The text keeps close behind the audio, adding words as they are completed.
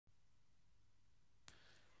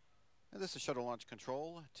This is Shuttle Launch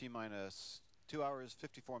Control, T-minus 2 hours,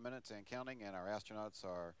 54 minutes and counting, and our astronauts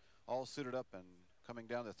are all suited up and coming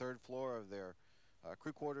down the third floor of their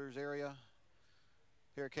crew quarters area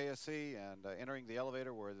here at KSC and entering the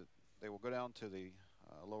elevator where they will go down to the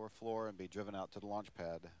lower floor and be driven out to the launch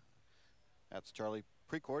pad. That's Charlie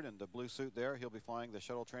Precourt in the blue suit there. He'll be flying the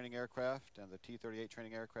shuttle training aircraft and the T-38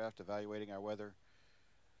 training aircraft, evaluating our weather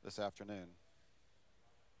this afternoon.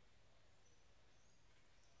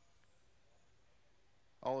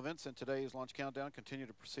 All events in today's launch countdown continue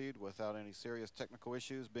to proceed without any serious technical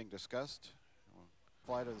issues being discussed.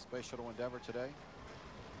 Flight of the Space Shuttle Endeavour today,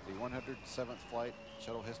 the 107th flight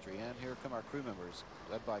shuttle history. And here come our crew members,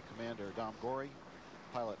 led by Commander Dom Gorey,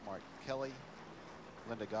 pilot Mark Kelly,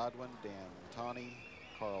 Linda Godwin, Dan Tani,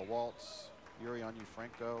 Carl Waltz, Yuri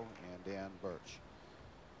Onufranco, and Dan Birch.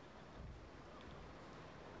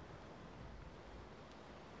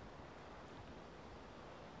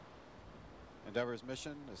 Endeavour's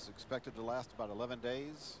mission is expected to last about 11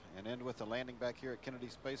 days and end with a landing back here at Kennedy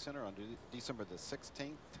Space Center on December the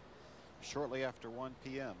 16th, shortly after 1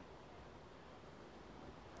 p.m.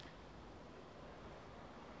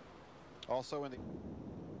 Also in the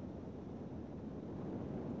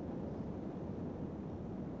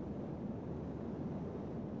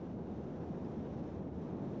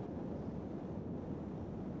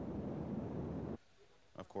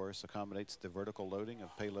of course accommodates the vertical loading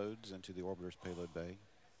of payloads into the orbiter's payload bay.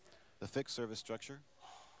 The fixed service structure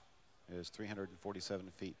is 347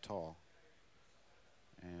 feet tall,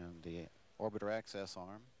 and the orbiter access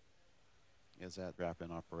arm is at drop-in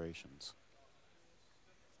operations.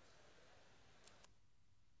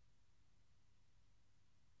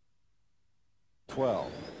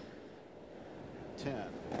 "12, 10,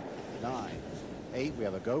 9, 8. We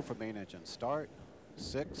have a go for main engine start.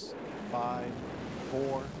 6, 5,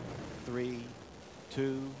 4, 3,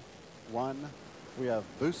 2, 1. We have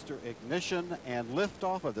booster ignition and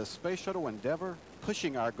liftoff of the Space Shuttle Endeavour,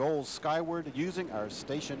 pushing our goals skyward using our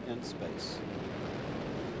station in space.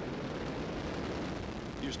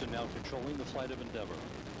 Houston now controlling the flight of Endeavour.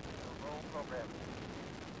 Roll program.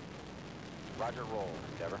 Roger, roll,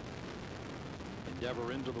 Endeavour.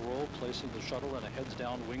 Endeavour into the roll, placing the shuttle in a heads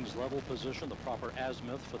down, wings level position, the proper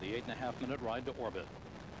azimuth for the 8.5-minute ride to orbit.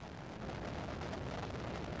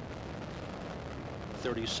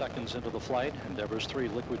 30 seconds into the flight, Endeavour's 3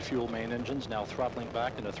 liquid fuel main engines now throttling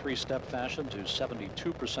back in a 3-step fashion to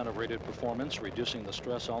 72% of rated performance, reducing the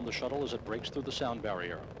stress on the shuttle as it breaks through the sound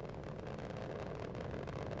barrier.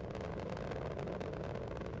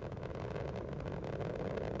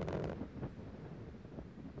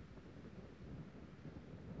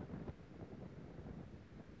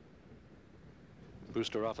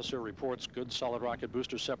 Booster officer reports good solid rocket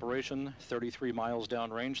booster separation, 33 miles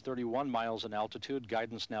downrange, 31 miles in altitude,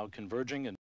 guidance now converging. And